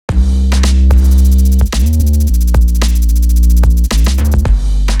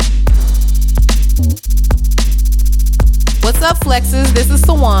up, Flexes? This is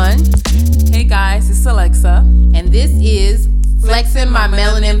Sawan. Hey guys, it's Alexa. And this is Flexing My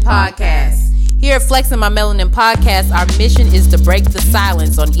Melanin Podcast. Here at Flexing My Melanin Podcast, our mission is to break the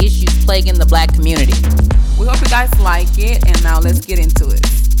silence on issues plaguing the Black community. We hope you guys like it, and now let's get into it.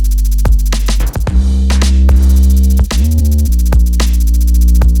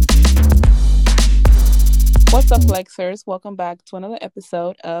 What's up, Flexers? Welcome back to another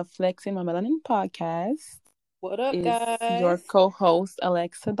episode of Flexing My Melanin Podcast. What up, It's guys? your co-host,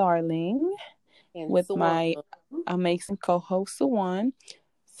 Alexa Darling, and with Sawan. my amazing co-host, Sawan.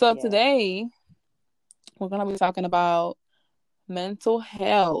 So today, we're going to be talking about mental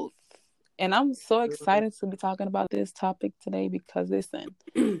health. And I'm so excited to be talking about this topic today because, listen,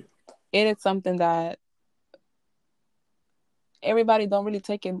 it is something that everybody don't really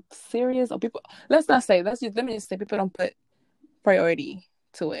take it serious. Or people, let me just say people don't put priority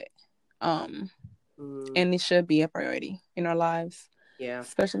to it. And it should be a priority in our lives. Yeah.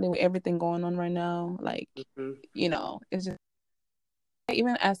 Especially with everything going on right now. Like, you know, it's just,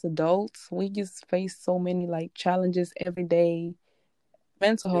 even as adults, we just face so many like challenges every day.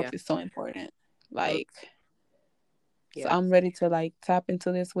 Mental health is so important. Like, so I'm ready to like tap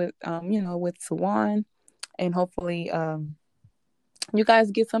into this with with Sawan, and hopefully you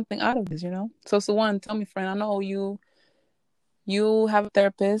guys get something out of this, So Sawan, tell me, friend, I know you have a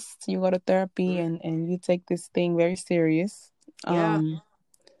therapist, you go to therapy, and you take this thing very serious. Tell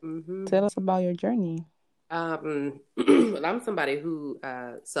us about your journey. Well, I'm somebody who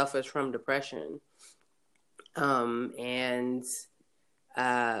suffers from depression. And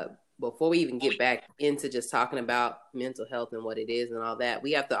before we even get back into just talking about mental health and what it is and all that,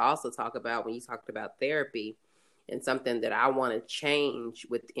 we have to also talk about, when you talked about therapy, and something that I want to change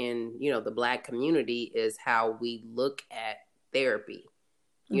within, the Black community is how we look at therapy.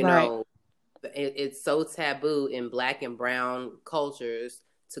 You know, it's so taboo in Black and brown cultures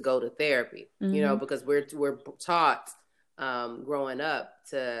to go to therapy, because we're taught growing up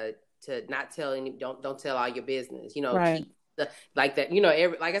to not tell don't tell all your business, keep like that,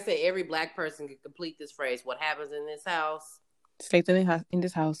 like I said, every Black person can complete this phrase: what happens in this house stays in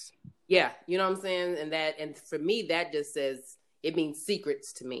this house. Yeah, you know what I'm saying? And for me, that just says, it means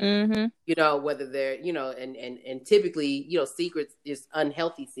secrets to me. Whether they're, and typically, secrets is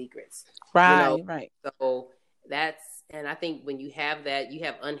unhealthy secrets. Right. So and I think when you have that, you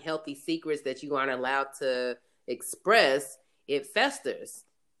have unhealthy secrets that you aren't allowed to express, it festers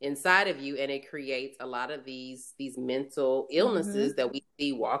inside of you, and it creates a lot of these mental illnesses that we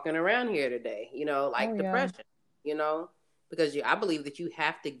see walking around here today, like depression, because I believe that you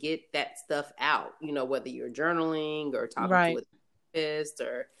have to get that stuff out, whether you're journaling or talking to a therapist,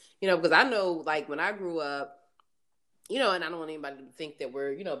 or, because I know, like, when I grew up, and I don't want anybody to think that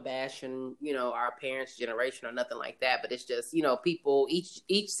we're, bashing, our parents' generation or nothing like that. But it's just, people,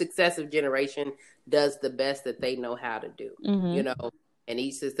 each successive generation does the best that they know how to do, and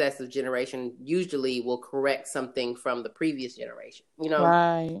each successive generation usually will correct something from the previous generation,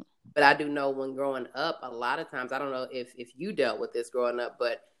 Right. But I do know, when growing up, a lot of times, I don't know if you dealt with this growing up,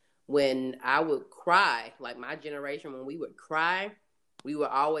 but when I would cry, like my generation, when we would cry, we were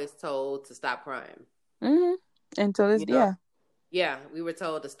always told to stop crying. Until this, Yeah, we were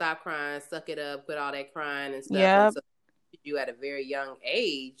told to stop crying, suck it up, quit all that crying and stuff. Yeah. And so you at a very young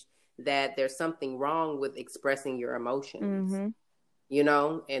age that there's something wrong with expressing your emotions. And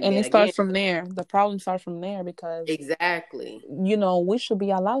it starts from there. The problem starts from there because exactly, we should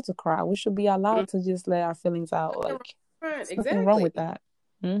be allowed to cry. We should be allowed to just let our feelings out. Like, there's nothing wrong with that.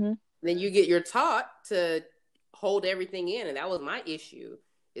 Then you're taught to hold everything in, and that was my issue.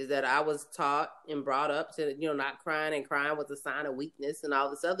 Is that I was taught and brought up to, not crying, and crying was a sign of weakness and all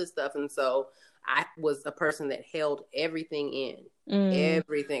this other stuff. And so I was a person that held everything in,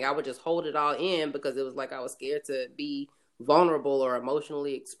 everything. I would just hold it all in because it was like I was scared to be vulnerable or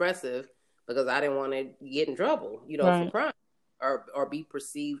emotionally expressive because I didn't want to get in trouble, for crying or be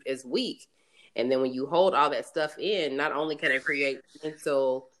perceived as weak. And then when you hold all that stuff in, not only can it create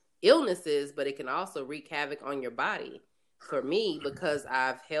mental illnesses, but it can also wreak havoc on your body. For me, because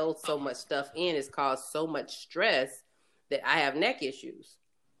I've held so much stuff in, it's caused so much stress that I have neck issues.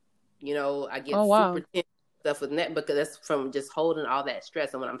 I get super tense stuff with neck because that's from just holding all that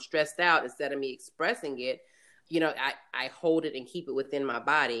stress. And when I'm stressed out, instead of me expressing it, I hold it and keep it within my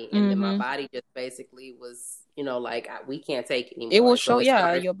body. And then my body just basically was, we can't take it anymore. It will show,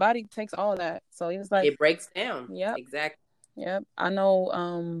 your body takes all that. So it's like, it breaks down. Yeah, exactly. Yep. I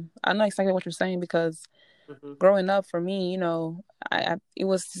know exactly what you're saying because growing up for me, it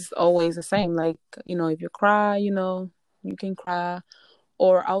was just always the same. Like, if you cry, you can cry,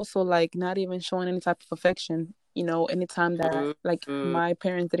 or also like not even showing any type of affection You know, anytime that like Mm-hmm. my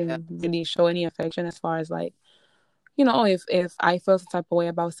parents didn't really show any affection as far as like, you know, if I felt some type of way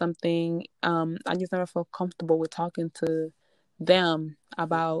about something, I just never felt comfortable with talking to them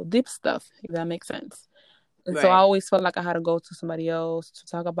about deep stuff, if that makes sense. And so I Right. always felt like I had to go to somebody else to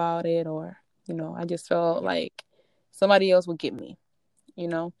talk about it, or, you know, I just felt like somebody else would get me, you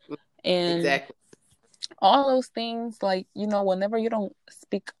know? And Exactly. all those things, like, you know, whenever you don't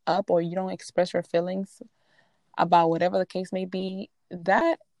speak up or you don't express your feelings about whatever the case may be,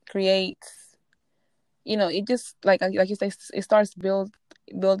 that creates, you know, it just like you say, it starts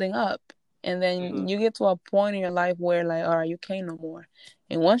building up, and Mm-hmm. then you get to a point in your life where like, all right, you can't no more.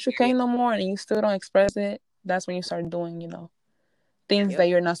 And once you Yeah. can't no more and you still don't express it, that's when you start doing, you know, things that Yep.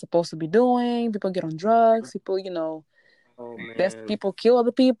 you're not supposed to be doing. People get on drugs. People, you know, Oh there's man. people kill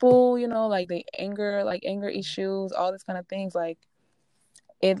other people. You know, like they anger issues, all this kind of things. Like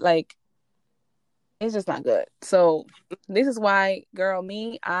it's just not good. So this is why, girl,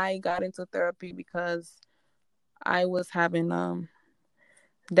 I got into therapy because I was having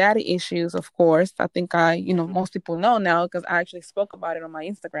daddy issues. Of course, I think you know, most people know now because I actually spoke about it on my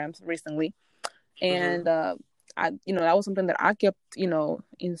Instagram recently, Mm-hmm. and I, you know, that was something that I kept, you know,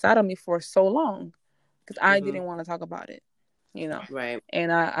 inside of me for so long because I Mm-hmm. didn't want to talk about it, you know, Right.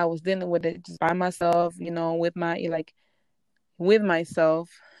 and I was dealing with it just by myself, you know, with myself.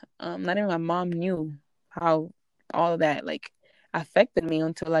 Not even my mom knew how all of that like affected me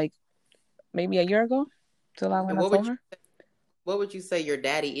until like maybe a year ago, till I And when I told her. what would you say your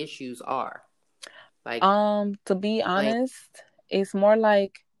daddy issues are? Like, To be like honest, it's more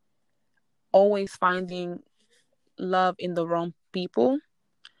like always finding love in the wrong people,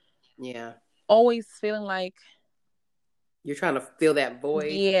 yeah, always feeling like, you're trying to fill that void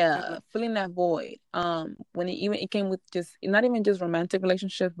kind yeah, of. feeling that void. When it came with just not even just romantic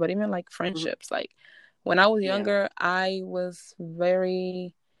relationships, but even like Mhm. friendships. Like when I was Yeah. younger, I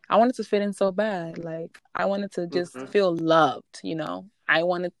wanted to fit in so bad. Like I wanted to just Mm-hmm. feel loved, you know. I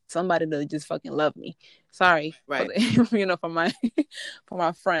wanted somebody to just fucking love me. Sorry for Right. the you know, for my for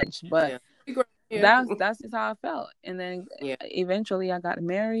my French, but Yeah. Yeah. that's just how I felt. And then Yeah. eventually I got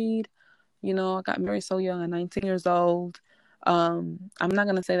married. You know, I got married so young at 19 years old. I'm not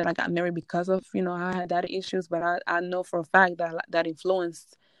gonna say that I got married because of, you know, I had daddy issues, but I know for a fact that that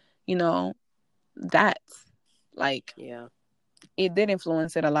influenced, you know, that like Yeah. it did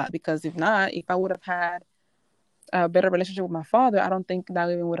influence it a lot, because if not, if I would have had a better relationship with my father, I don't think that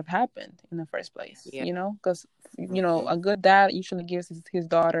even would have happened in the first place, Yeah. you know, because, you know, Mm-hmm. a good dad usually gives his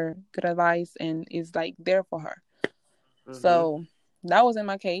daughter good advice and is like there for her. Mm-hmm. So that was in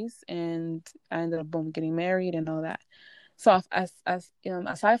my case, and I ended up boom getting married and all that. So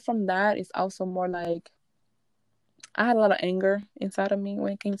aside from that, it's also more like I had a lot of anger inside of me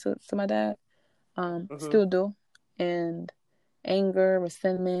when it came to my dad. Mm-hmm. Still do, and anger,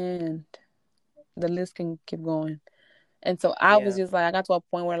 resentment, and the list can keep going. And so I was Yeah. just like, I got to a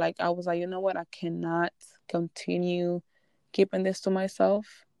point where like I was like, you know what, I cannot continue keeping this to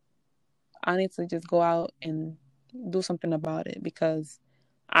myself. I need to just go out and do something about it, because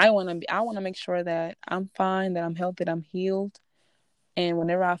I want to make sure that I'm fine, that I'm healthy, that I'm healed. And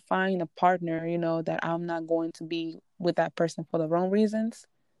whenever I find a partner, you know, that I'm not going to be with that person for the wrong reasons.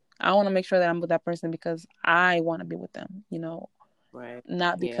 I want to make sure that I'm with that person because I want to be with them, you know, Right.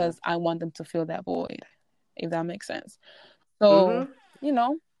 not Yeah. because I want them to fill that void, if that makes sense. So, Mm-hmm. you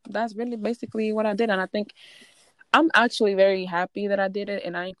know, that's really basically what I did. And I think I'm actually very happy that I did it.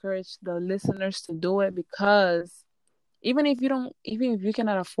 And I encourage the listeners to do it, because even if you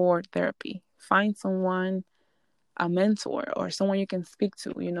cannot afford therapy, find someone, a mentor or someone you can speak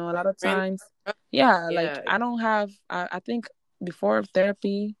to. You know, a lot of Friend. times, yeah, like Yeah. I don't have, I think before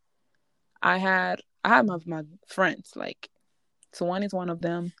therapy, I had my friends, like Swan is one of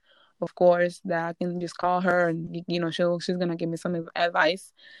them, of course, that I can just call her and, you know, she's gonna give me some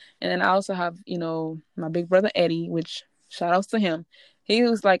advice. And then I also have, you know, my big brother Eddie, which shout outs to him. He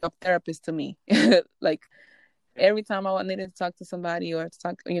was like a therapist to me. Like every time I needed to talk to somebody or to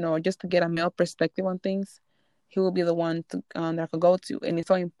talk, you know, or just to get a male perspective on things, he will be the one that I could go to. And it's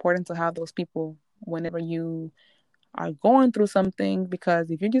so important to have those people whenever you are going through something,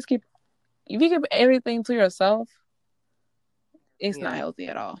 because if you keep everything to yourself, it's not Yeah. healthy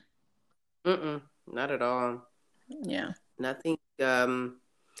at all. Mm-mm. Not at all. Yeah. And I think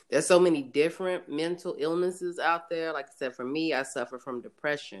there's so many different mental illnesses out there. Like I said, for me, I suffer from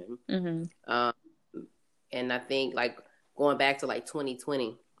depression. Mhm. Um, and I think like going back to like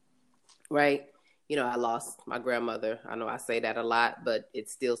 2020, right? You know, I lost my grandmother. I know I say that a lot, but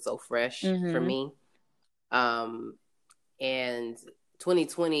it's still so fresh for Mhm. me. Um, and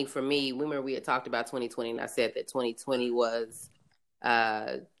 2020 for me, remember we had talked about 2020 and I said that 2020 was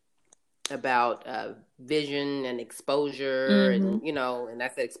about vision and exposure, Mm-hmm. and and I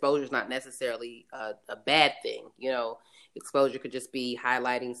said exposure is not necessarily a bad thing. Exposure could just be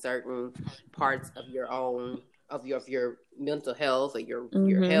highlighting certain parts of your own of your mental health or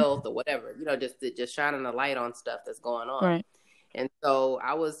your health or whatever. Just shining a light on stuff that's going on. Right. And so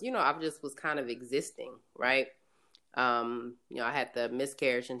I was, I just was kind of existing, right? I had the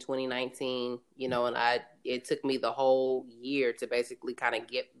miscarriage in 2019, and it took me the whole year to basically kind of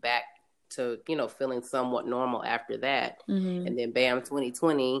get back to, feeling somewhat normal after that. Mm-hmm. And then bam,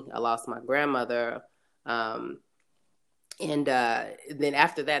 2020, I lost my grandmother. And then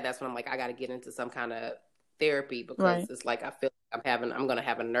after that, that's when I'm like, I got to get into some kind of therapy because it's like, I feel like I'm going to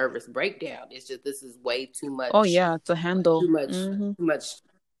have a nervous breakdown. It's just, this is way too much. Oh yeah. To handle too much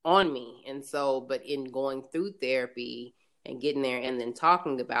on me. And so, but in going through therapy and getting there and then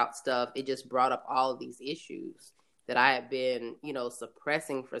talking about stuff, it just brought up all of these issues that I had been,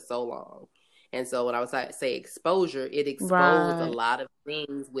 suppressing for so long. And so when I was say exposure, it exposed a lot of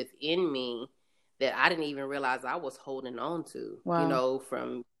things within me that I didn't even realize I was holding on to,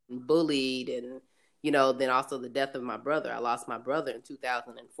 from bullied and, then also the death of my brother. I lost my brother in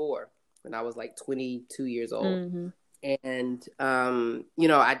 2004 when I was like 22 years old. Mm-hmm. And,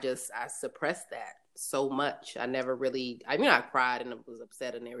 I suppressed that so much. I never really, I cried and was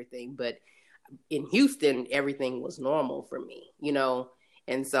upset and everything, but in Houston, everything was normal for me,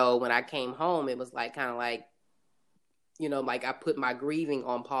 And so when I came home, it was like, kind of like, like I put my grieving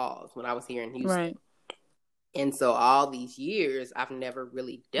on pause when I was here in Houston. Right. And so all these years, I've never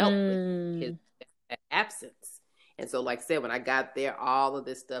really dealt with his absence. And so, like I said, when I got there, all of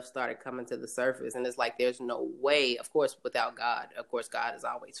this stuff started coming to the surface. And it's like, there's no way, of course, without God. Of course, God is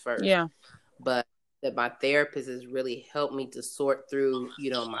always first. Yeah. But that my therapist has really helped me to sort through,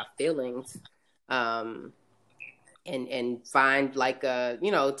 my feelings, and find like to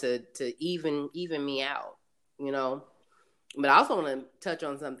even me out, But I also want to touch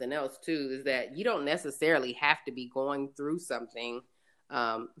on something else too, is that you don't necessarily have to be going through something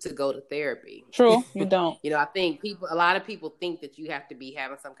to go to therapy. True, you don't. I think a lot of people think that you have to be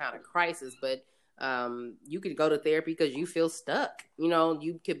having some kind of crisis, but you could go to therapy because you feel stuck.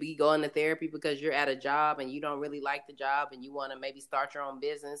 You could be going to therapy because you're at a job and you don't really like the job and you want to maybe start your own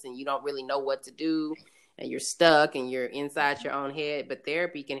business and you don't really know what to do and you're stuck and you're inside your own head. But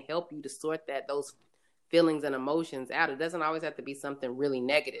therapy can help you to sort those feelings and emotions out. It doesn't always have to be something really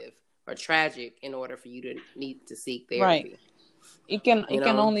negative or tragic in order for you to need to seek therapy. Right. It can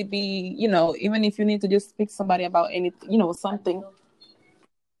only be, even if you need to just speak to somebody about anything, something.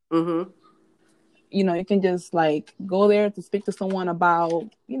 Mm-hmm. You can just like go there to speak to someone about,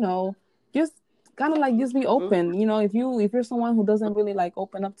 just kind of like just be open. Mm-hmm. If you're someone who doesn't really like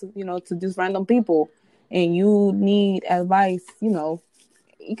open up to, to just random people and you need advice,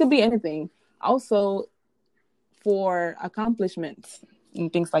 it could be anything. Also for accomplishments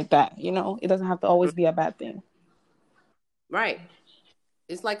and things like that, it doesn't have to always be a bad thing. Right.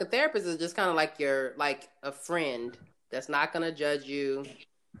 It's like a therapist is just kind of like a friend that's not going to judge you,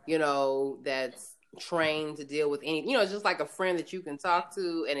 that's trained to deal with any, it's just like a friend that you can talk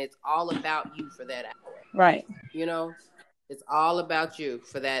to and it's all about you for that hour. Right. It's all about you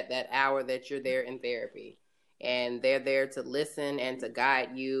for that hour that you're there in therapy. And they're there to listen and to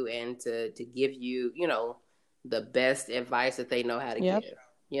guide you and to give you, the best advice that they know how to give,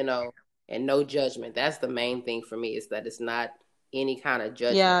 and no judgment. That's the main thing for me, is that it's not any kind of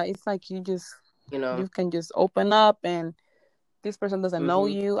judgment. Yeah, it's like you just, you can just open up and this person doesn't know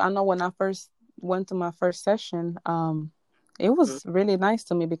you. I know when I first went to my first session, it was really nice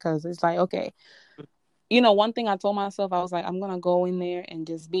to me because it's like, okay, one thing I told myself, I was like, I'm going to go in there and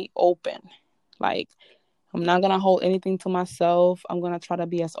just be open. Like, I'm not going to hold anything to myself. I'm going to try to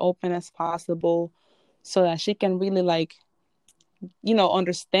be as open as possible so that she can really like,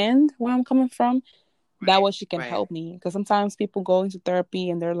 understand where I'm coming from. That way she can help me. Because sometimes people go into therapy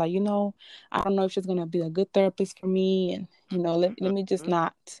and they're like, I don't know if she's going to be a good therapist for me. And, let me just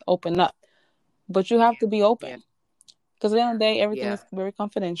not open up. But you have to be open. Because at the end of the day, everything is very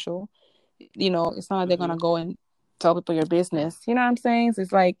confidential. It's not like they're going to go and tell people your business. You know what I'm saying? So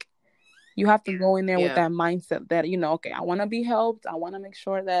it's like, you have to go in there with that mindset that, okay, I want to be helped. I want to make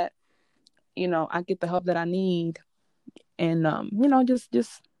sure that, I get the help that I need. And,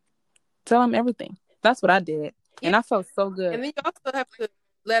 just tell them everything. That's what I did. Yeah. And I felt so good. And then you also have to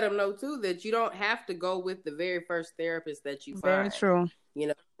let them know, too, that you don't have to go with the very first therapist that you find. Very true.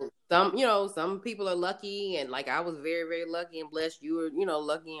 some people are lucky, and like I was very, very lucky and blessed. You were,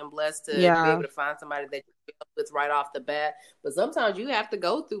 lucky and blessed to be able to find somebody that you feel with right off the bat. But sometimes you have to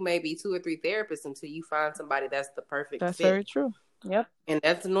go through maybe 2 or 3 therapists until you find somebody that's the perfect fit. That's very true. Yep. And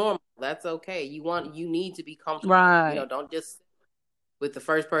that's normal. That's okay. You need to be comfortable. Right. Don't just with the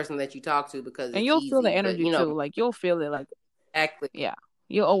first person that you talk to because and you'll easy, feel the energy too. Like you'll feel it. Like exactly. Yeah.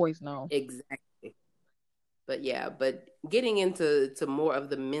 You'll always know. Exactly. But getting into more of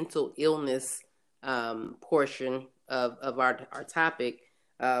the mental illness portion of our topic,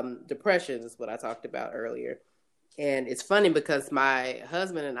 depression is what I talked about earlier. And it's funny because my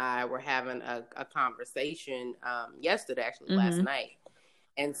husband and I were having a conversation yesterday, actually last night.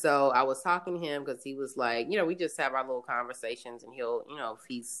 And so I was talking to him because he was like, we just have our little conversations, and he'll, if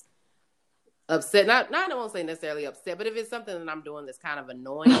he's upset, I won't say necessarily upset, but if it's something that I'm doing that's kind of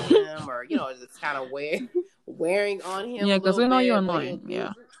annoying him, or it's kind of wearing on him. Yeah, because we know you're annoying.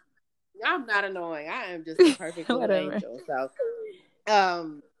 Yeah, I'm not annoying. I am just a perfect little angel.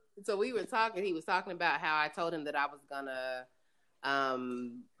 So we were talking. He was talking about how I told him that I was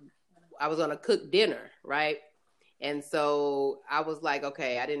gonna cook dinner, right? And so I was like,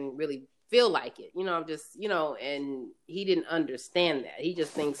 okay, I didn't really feel like it. I'm just, and he didn't understand that. He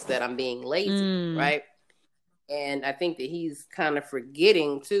just thinks that I'm being lazy, right? And I think that he's kind of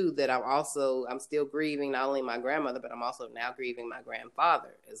forgetting too that I'm still grieving not only my grandmother, but I'm also now grieving my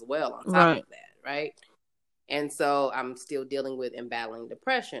grandfather as well on top of that, right? And so I'm still dealing with and battling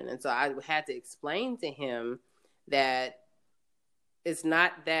depression. And so I had to explain to him that it's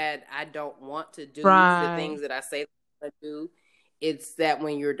not that I don't want to do the things that I say I want to do. It's that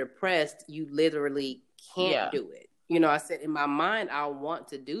when you're depressed, you literally can't do it. I said in my mind, I want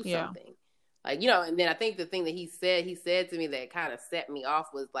to do something. Like, and then I think the thing that he said to me that kind of set me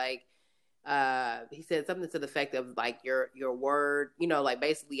off was like, he said something to the effect of like your word, like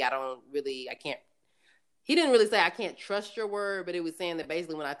basically he didn't really say I can't trust your word, but it was saying that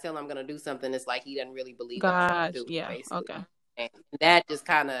basically when I tell him I'm going to do something, it's like he doesn't really believe I'm going to do it, basically. Okay. And that just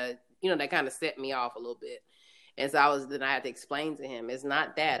kind of, that kind of set me off a little bit. And so then I had to explain to him, it's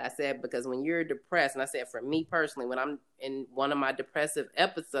not that. I said, because when you're depressed, and I said, for me personally, when I'm in one of my depressive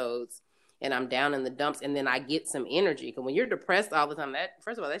episodes and I'm down in the dumps and then I get some energy, because when you're depressed all the time,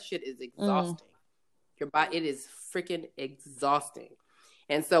 first of all, that shit is exhausting. Your body, it is freaking exhausting.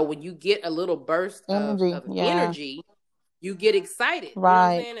 And so when you get a little burst of energy, you get excited.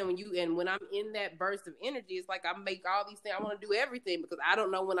 Right. You know what I'm saying? And when I'm in that burst of energy, it's like I make all these things. I want to do everything because I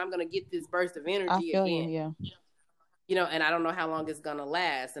don't know when I'm going to get this burst of energy again. And I don't know how long it's going to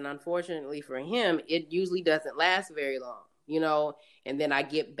last. And unfortunately for him, it usually doesn't last very long, and then I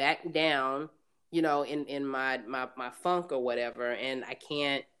get back down, in my funk or whatever, and I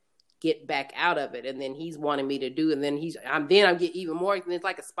can't get back out of it. And then he's wanting me to do, and then I'm get even more, and it's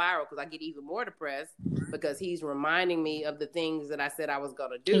like a spiral because I get even more depressed because he's reminding me of the things that I said I was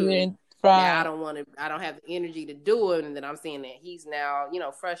going to do. Now I don't have the energy to do it. And then I'm seeing that he's now,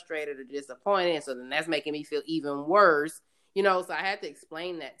 frustrated or disappointed. So then that's making me feel even worse, so I had to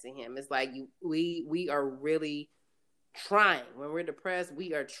explain that to him. It's like, we are really trying. When we're depressed,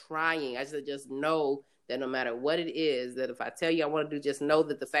 we are trying. I just know that no matter what it is, that if I tell you I want to do, just know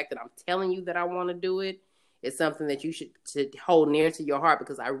that the fact that I'm telling you that I want to do it is something that you should hold near to your heart,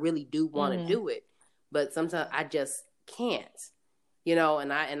 because I really do want to do it. But sometimes I just can't.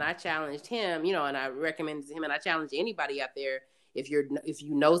 And I challenged him, and I recommended to him, and I challenge anybody out there, if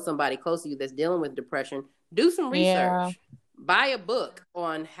you know somebody close to you that's dealing with depression, do some research. Buy a book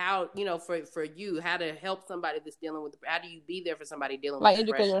on how, for you, how to help somebody that's dealing with, how do you be there for somebody dealing with depression?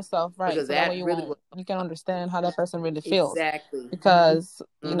 Educate yourself, right? Because so that you can understand how that person really feels. Exactly. Because,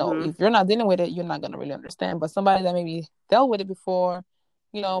 if you're not dealing with it, you're not going to really understand. But somebody that maybe dealt with it before,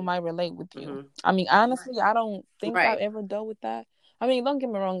 might relate with you. I mean, honestly, I don't think I've ever dealt with that. I mean, don't get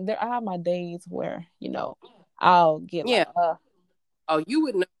me wrong. I have my days where, I'll get oh, you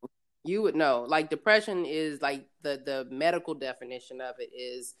would know. You would know. Like, depression is like the medical definition of it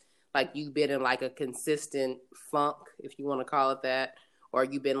is like you've been in like a consistent funk, if you want to call it that, or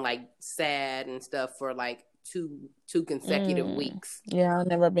you've been like sad and stuff for like two consecutive weeks. Yeah, I've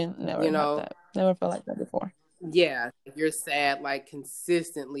never had that. Never felt like that before. Yeah, you're sad like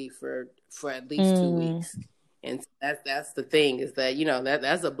consistently for at least 2 weeks. And that's the thing, is that,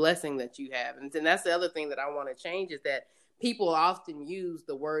 that's a blessing that you have. And then that's the other thing that I want to change, is that people often use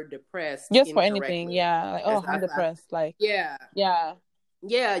the word depressed just for anything. Yeah. Like, oh, I'm depressed. Like, yeah.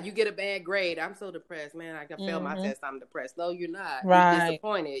 You get a bad grade. I'm so depressed, man. I failed my test. I'm depressed. No, you're not. Right. You're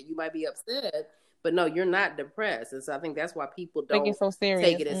disappointed. You might be upset, but no, you're not depressed. And so I think that's why people don't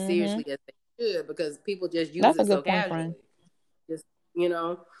take it as seriously as they should, because people just use it so casually. you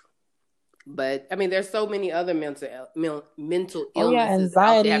know. But I mean, there's so many other mental Oh yeah, illnesses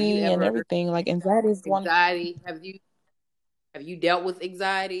out there. Have you anxiety and ever everything. Like anxiety is one. anxiety? Have you dealt with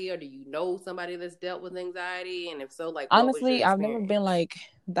anxiety, or do you know somebody that's dealt with anxiety? And if so, like, what was your Honestly, I've never been experience? like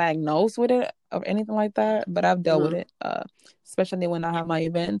diagnosed with it or anything like that, but I've dealt with Mm-hmm. it. Especially when I have my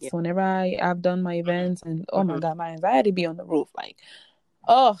events. Yeah. Whenever I've done my events, and oh my Mm-hmm. God, my anxiety be on the roof. Like,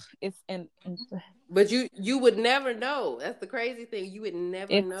 oh, it's and But you would never know. That's the crazy thing. You would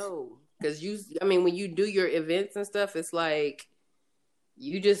never it's know because I mean, when you do your events and stuff, it's like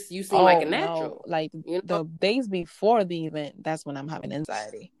you seem like a oh no, natural. like You know? the days before the event, that's when I'm having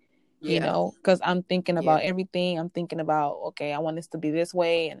anxiety. Yeah. Because I'm thinking Yeah. about everything. I'm thinking about, okay, I want this to be this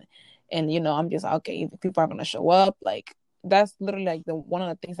way, and I'm just okay. If people are gonna show up, like that's literally like the one of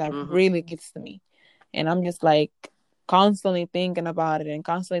the things that Mm-hmm. really gets to me, and I'm just like constantly thinking about it and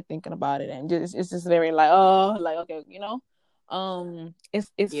constantly thinking about it, and it's just very like like okay, it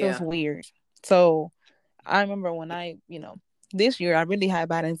feels Yeah. weird. So I remember when this year I really had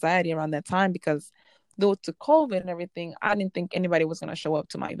bad anxiety around that time because due to COVID and everything, I didn't think anybody was gonna show up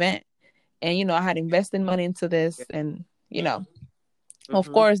to my event. And I had invested money into this, and of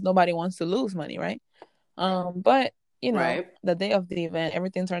Mm-hmm. course nobody wants to lose money, right? But Right. the day of the event,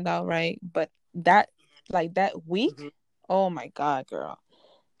 everything turned out right. But that week, Mm-hmm. oh my God, girl,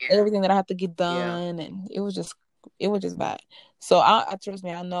 everything that I had to get Yeah. done, and it was just bad. So I trust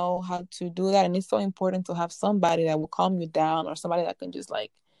me, I know how to do that, and it's so important to have somebody that will calm you down, or somebody that can just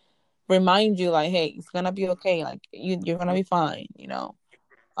like remind you, like, hey, it's gonna be okay, like you're gonna be fine.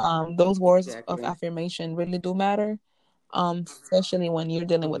 Those words of Exactly. affirmation really do matter, especially when you're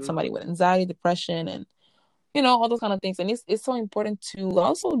dealing with Mm-hmm. somebody with anxiety, depression, and all those kind of things. And it's so important to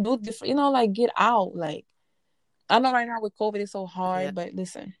also do different, like get out. Like I know right now with COVID it's so Yeah. hard, but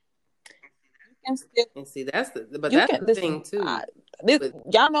listen, you can still And see, but you that's can the listen. thing too.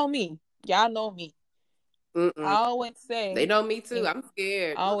 But Y'all know me. Y'all know me. mm-mm. I always They say, know me too. if I'm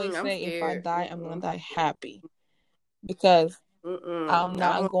scared. I always I'm say, if I scared. die, I'm gonna Mm-mm. die happy, because I'm Mm-mm. I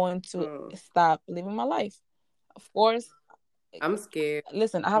not want. going to Mm. stop living my life. Of course, I'm scared.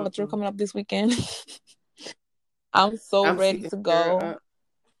 listen, I have a tour Mm-mm. coming up this weekend. I'm so I'm ready scared. to Girl. go.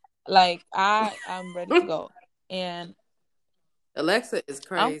 Like I'm ready to go, and Alexa is I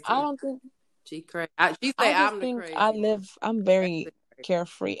crazy. don't think She crazy. She say I just I'm the think crazy one. I'm very Alexa is crazy.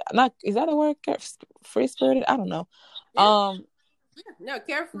 carefree. Not, is that a word? Free spirited? I don't know. Yeah. Yeah. No,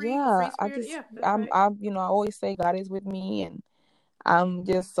 carefree, Yeah, free spirit. Yeah, that's I'm right. I always say God is with me, and I'm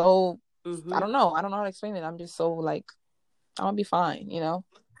just so, Mm-hmm. I don't know how to explain it. I'm just so like, I'll be fine.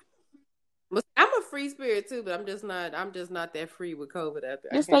 But I'm a free spirit too, but I'm just not. I'm just not that free with COVID. I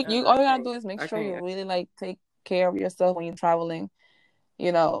Just can't. like all I you gotta can't. do is make I sure you can't. really like take care of yourself when you're traveling.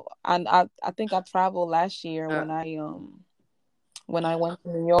 And I think I traveled last year Uh, when I went to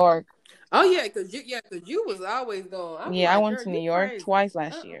New York. oh yeah, cause you was always going. I'm Yeah, I like, went girl, to New you York crazy. twice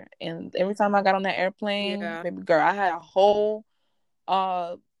last year, and every time I got on that airplane, Yeah. baby girl, I had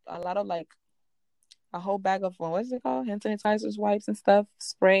uh a lot of like a whole bag of what is it called? Hand sanitizers, wipes and stuff,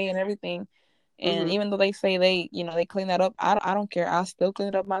 spray and everything. And Mm-hmm. even though they say they clean that up, I don't care. I still clean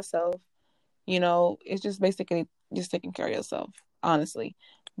it up myself. It's just basically just taking care of yourself, honestly.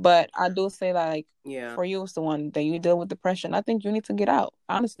 But I do say that, like, Yeah. for you, it's the one that you deal with depression. I think you need to get out,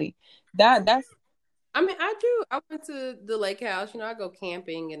 honestly. That's I mean, I do. I went to the lake house. I go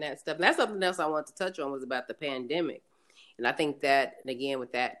camping and that stuff. And that's something else I wanted to touch on was about the pandemic. And I think that, and again,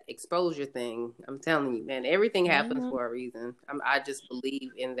 with that exposure thing, I'm telling you, man, everything happens hmm for a reason. I just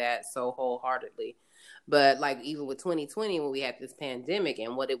believe in that so wholeheartedly. But like even with 2020, when we had this pandemic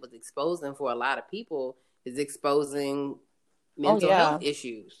and what it was exposing for a lot of people is exposing Oh mental health yeah,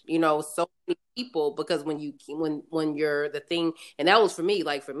 issues. So many people because when you're the thing, and that was for me.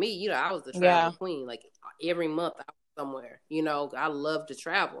 Like for me, I was the yeah, travel queen. Like every month I was somewhere. I love to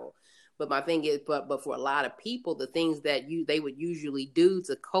travel. But my thing is, but for a lot of people, the things that they would usually do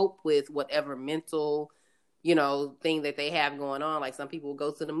to cope with whatever mental, thing that they have going on. Like some people would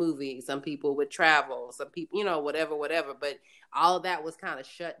go to the movies, some people would travel, some people, whatever. But all of that was kind of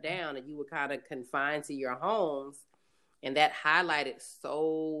shut down, and you were kind of confined to your homes, and that highlighted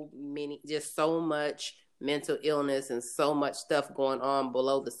just so much mental illness and so much stuff going on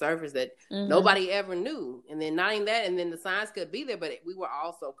below the surface that hmm nobody ever knew. And then not even that, and then the signs could be there, but we were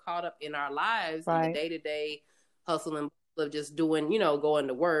also caught up in our lives and the right, day-to-day hustle and bustle of just doing, going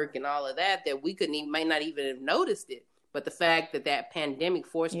to work and all of that we may not even have noticed it. But the fact that pandemic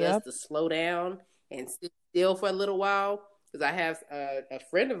forced us yep, to slow down and sit still for a little while, because I have a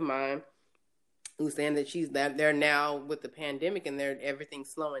friend of mine who's saying that they're now with the pandemic and everything's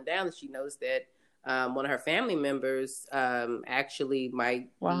slowing down, and she noticed that one of her family members actually might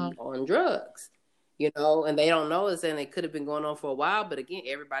Wow. be on drugs. And they don't know it, and it could have been going on for a while. But again,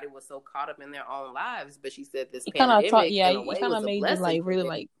 everybody was so caught up in their own lives. But she said this pandemic, in a way, it kind was of a made you blessing like for really them.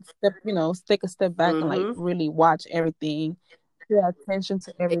 like take a step back and like really watch everything, pay attention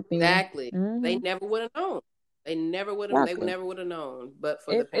to everything. Exactly. Mm-hmm. They never would have known. They never would have. Exactly. They never would have known. But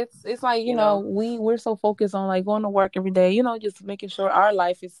for it's like we're so focused on like going to work every day, just making sure our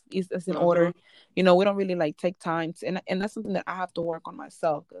life is in order. We don't really like take time to, and that's something that I have to work on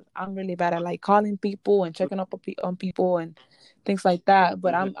myself, because I'm really bad at like calling people and checking up on people and things like that.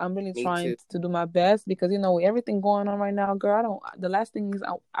 But I'm really trying to do my best, because with everything going on right now, girl, the last thing is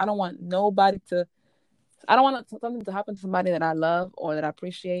I don't want something to happen to somebody that I love or that I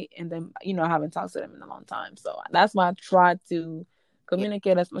appreciate, and then I haven't talked to them in a long time. So that's why I try to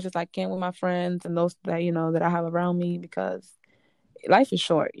communicate as much as I can with my friends and those that that I have around me, because life is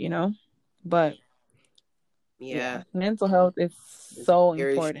short, But mental health is so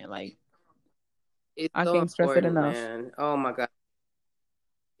important. Like, I can't stress it enough, man. Oh my God.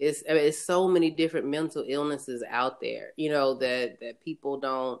 It's so many different mental illnesses out there, that people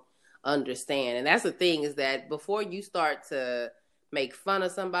don't understand. And that's the thing, is that before you start to make fun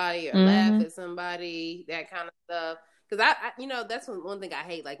of somebody or laugh at somebody, that kind of stuff, because I that's one thing I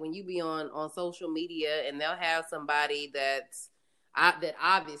hate, like when you be on social media and they'll have somebody that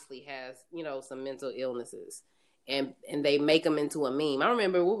obviously has some mental illnesses, and they make them into a meme. I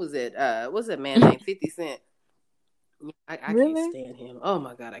remember, what was it? What's that man named 50 Cent? I really? can't stand him. Oh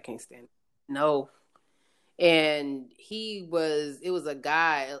my God, I can't stand him. No. And it was a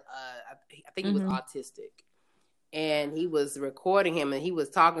guy, I think he was autistic, and he was recording him, and he was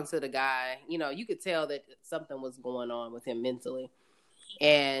talking to the guy. You could tell that something was going on with him mentally.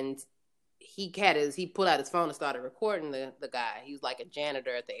 And he pulled out his phone and started recording the guy. He was like a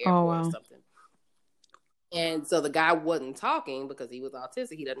janitor at the airport or something. And so the guy wasn't talking because he was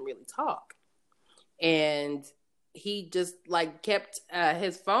autistic. He doesn't really talk. And he just like kept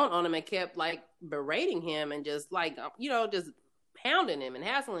his phone on him and kept like berating him and just like just pounding him and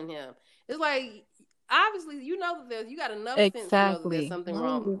hassling him. It's like, obviously that you got enough sense to know that there's something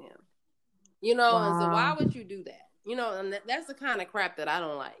wrong with him. Wow. And so why would you do that? And that's the kind of crap that I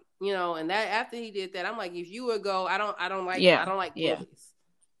don't like. And that after he did that, I'm like, if you would go, I don't like bullies.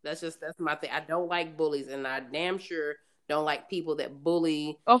 That's my thing. I don't like bullies, and I damn sure don't like people that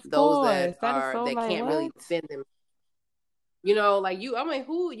bully those that can't really defend them.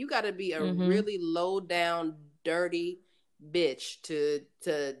 Who you got to be a really low down, dirty bitch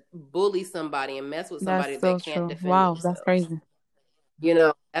to bully somebody and mess with somebody that can't defend themselves. That's crazy.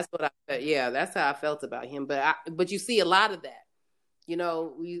 That's what I felt. Yeah, that's how I felt about him. But you see a lot of that.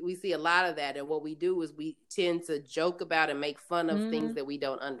 We see a lot of that, and what we do is we tend to joke about and make fun of things that we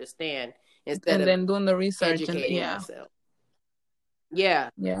don't understand, instead of then doing the research educating ourselves. Yeah.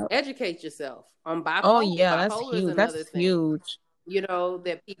 Educate yourself on bipolar. Oh yeah, that's huge. That's huge.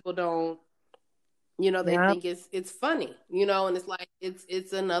 That people don't. They think it's funny. And it's like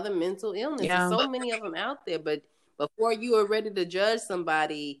it's another mental illness. Yeah. There's so many of them out there, but before you are ready to judge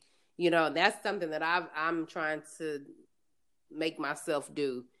somebody, that's something that I'm trying to make myself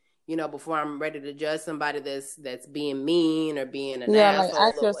do. Before I'm ready to judge somebody that's being mean or being an asshole,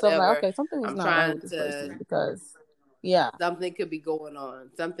 like ask yourself, like, okay, something is not right with this person, because something could be going on.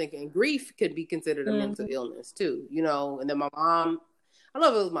 And grief could be considered a mental illness too. And then my mom, I don't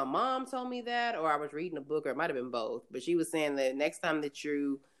know if it was my mom told me that, or I was reading a book, or it might have been both. But she was saying that next time that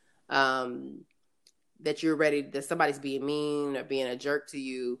you're ready, that somebody's being mean or being a jerk to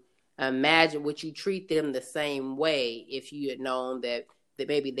you, imagine would you treat them the same way if you had known that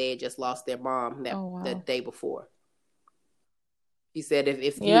maybe they had just lost their mom that day before. She said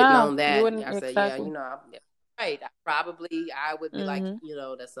if you had known that, I said, right, I would be like,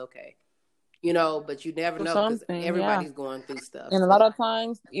 that's okay. But you never know, because everybody's going through stuff. And a lot of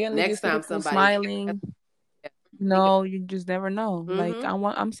times, next time somebody's smiling, you just never know. Like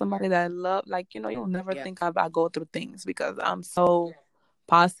I'm somebody that I love, like, you'll never think I go through things, because I'm so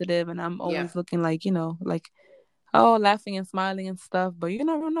positive, and I'm always looking like, like, laughing and smiling and stuff. But you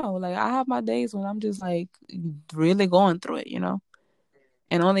never know. Like, I have my days when I'm just like really going through it,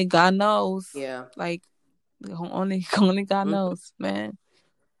 and only God knows. Yeah. Like, only God knows, man.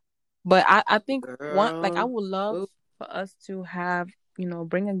 But I think I would love for us to have,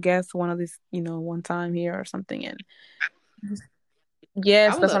 bring a guest one of these, one time here or something. And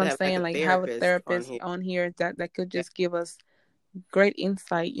yes, that's what I'm saying. Like have a therapist on here that could just give us great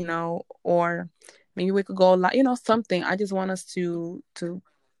insight, or maybe we could go something. I just want us to.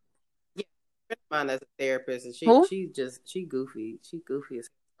 Yeah, mine as a therapist, and she goofy. She goofy as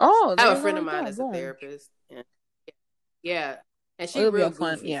Oh, I there have you a go friend of right mine there. that's a Boom. therapist, and yeah, and she It'll be real a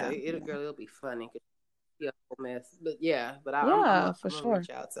fun, goofy, so yeah. it'll be funny. She a whole mess, but yeah, but I'm Yeah, for gonna sure. reach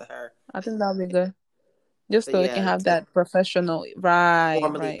out to her. I think that'll be good. Just But so we can yeah, have to that professional, right,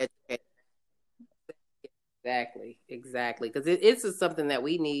 formally right. educate. Exactly, because it's just something that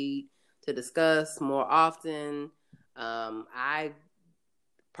we need to discuss more often. I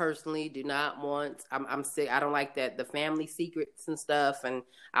personally do not want. I'm sick. I don't like that the family secrets and stuff, and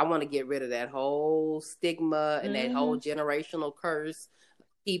I want to get rid of that whole stigma and that whole generational curse of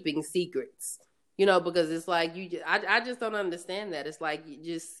keeping secrets. Because it's like I just don't understand that. It's like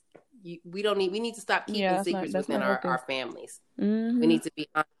we don't need. We need to stop keeping Yeah, secrets that's within not healthy. our families. We need to be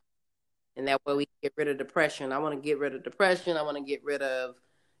honest. And that way we can get rid of depression. I want to get rid of depression. I want to get rid of,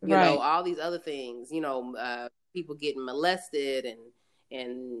 right. all these other things, people getting molested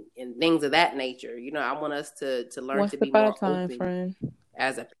and things of that nature. I want us to learn One to step be at a more time, open friend.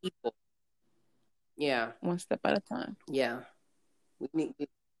 as a people. Yeah. One step at a time. Yeah. We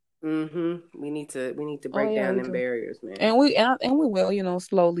need to break down them barriers, man. And we will,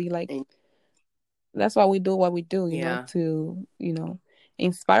 slowly, like, that's why we do what we do, to,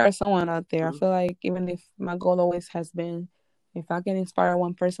 inspire someone out there. I feel like even if my goal always has been, if I can inspire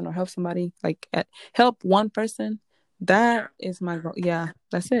one person or help somebody, like help one person, that is my goal. Yeah,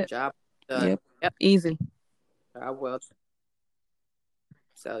 that's it. Job done. Yep. Easy. Well.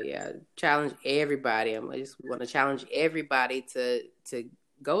 So yeah, challenge everybody. I just want to challenge everybody to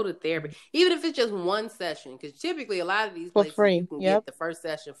go to therapy, even if it's just one session, because typically a lot of these places for free. You can get the first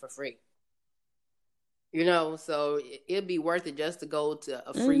session for free. So it'd be worth it just to go to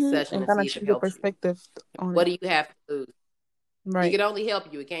a free session and see if it helps perspective you. What do you have to lose? Right. It can only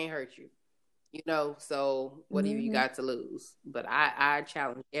help you. It can't hurt you. So what do you got to lose? But I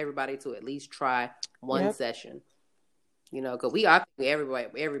challenge everybody to at least try one session. Because I think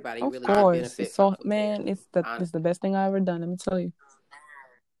everybody really can benefit. So, man, it's the best thing I ever done. Let me tell you.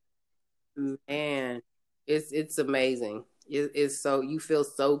 Man, it's amazing. It's so you feel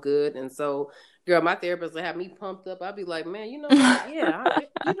so good, and so, girl, my therapist will have me pumped up. I'll be like, man, you know what? Yeah,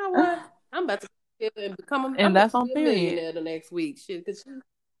 you know what? I'm about to become a millionaire the next week. Shit, because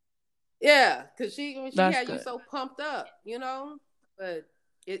she had you so pumped up, but.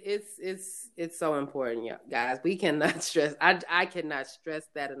 It's so important, guys. We cannot stress. I cannot stress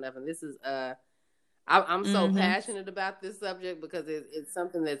that enough. And this is I'm so passionate about this subject because it's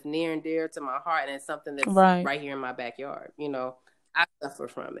something that's near and dear to my heart, and it's something that's right here in my backyard. I suffer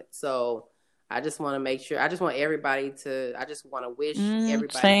from it, so I just want to make sure. I just want everybody to. I just want to wish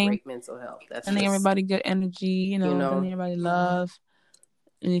everybody great mental health. That's sending everybody good energy. Sending everybody love.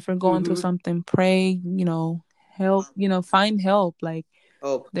 And if you're going through something, pray. Help. Find help. Like.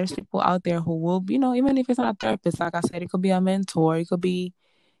 There's people out there who will, even if it's not a therapist, like I said, it could be a mentor. It could be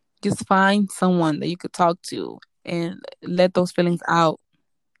just find someone that you could talk to and let those feelings out.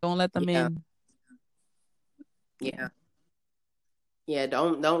 Don't let them in. Yeah.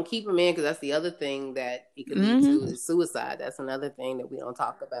 Don't keep them in, because that's the other thing that it could lead to is suicide. That's another thing that we don't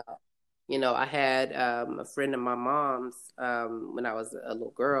talk about. I had a friend of my mom's when I was a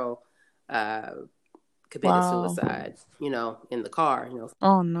little girl. Committed suicide, in the car,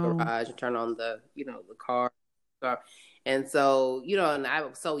 oh no, garage, and turn on the car. And so, and I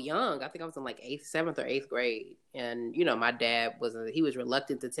was so young. I think I was in like 7th or 8th grade. And, my dad was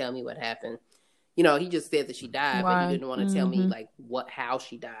reluctant to tell me what happened. He just said that she died, but he didn't want to tell me like how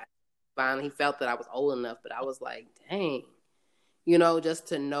she died. Finally, he felt that I was old enough, but I was like, dang, just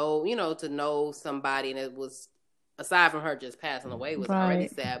to know somebody. And it was, aside from her just passing away, was already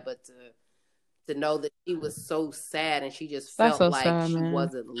sad, but to know that she was so sad and she just felt like she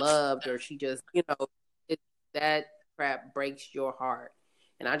wasn't loved, or she just, that crap breaks your heart.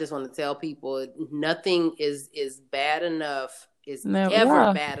 And I just want to tell people, nothing is bad enough, is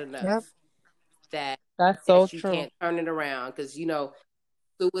ever bad enough that you can't turn it around. Because,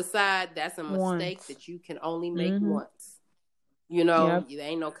 suicide, that's a mistake that you can only make once. There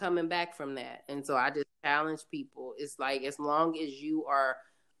ain't no coming back from that. And so I just challenge people. It's like, as long as you are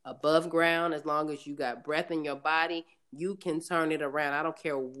above ground, as long as you got breath in your body, you can turn it around. I don't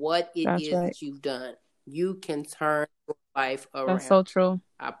care what it is that you've done. You can turn your life around. That's so true.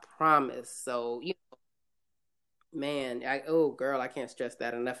 I promise. So, man, girl, I can't stress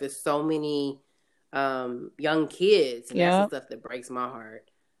that enough. It's so many young kids, and that's the stuff that breaks my heart.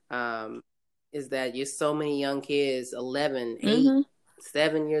 Is that you're so many young kids, 11, 8,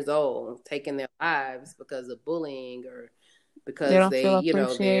 7 years old, taking their lives because of bullying, or because they feel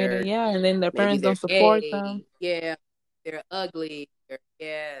appreciated. And then their parents don't support them. Yeah, they're ugly.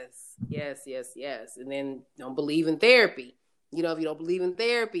 Yes. And then don't believe in therapy. You know, if you don't believe in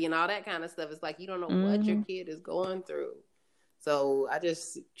therapy and all that kind of stuff, it's like you don't know what your kid is going through. So I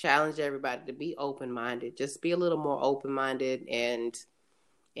just challenge everybody to be open-minded. Just be a little more open-minded and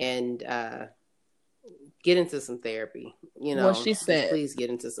get into some therapy. You know, what she said. Please get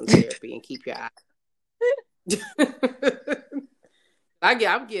into some therapy and keep your eyes. I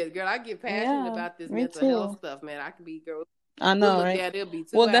get passionate about this mental health stuff, man. I can be girl. I know, right? It'll be 2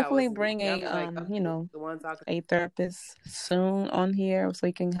 we'll hours. Definitely bring a a therapist soon on here so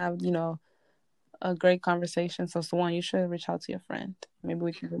we can have a great conversation. So Swan, you should reach out to your friend. Maybe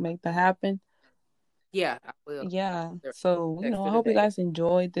we can make that happen. Yeah, I will. Yeah. So I hope you guys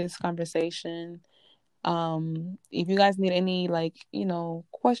enjoyed this conversation. If you guys need any if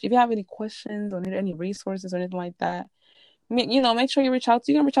you have any questions or need any resources or anything like that, make sure you reach out.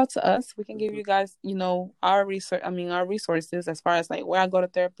 You can reach out to us. We can give you guys, our resources as far as like where I go to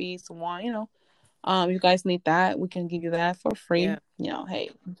therapy, Swan. If you guys need that, we can give you that for free. Yeah.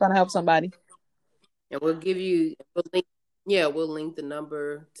 Hey, I'm trying to help somebody. And we'll link the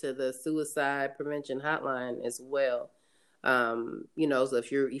number to the suicide prevention hotline as well. So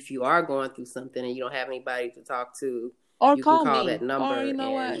if you are going through something and you don't have anybody to talk to, or you call can call me. that number. Or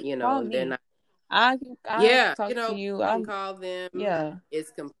call me. Not... I talk to you. You can call them. Yeah.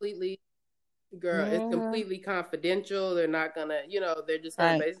 It's completely confidential. They're not gonna, they're just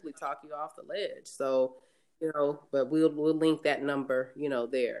gonna basically talk you off the ledge. So, but we'll link that number,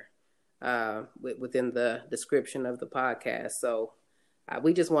 there, within the description of the podcast. So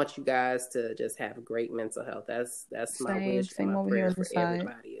we just want you guys to just have great mental health. That's my wish and my prayer for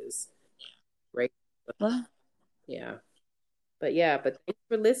everybody is great. Yeah. But thanks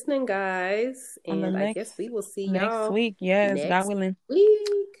for listening, guys. And I guess we will see y'all next week. Yes, God willing.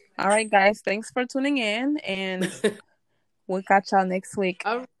 Week. All right, guys. Thanks for tuning in, and we'll catch y'all next week.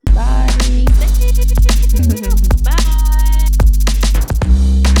 Bye. Bye.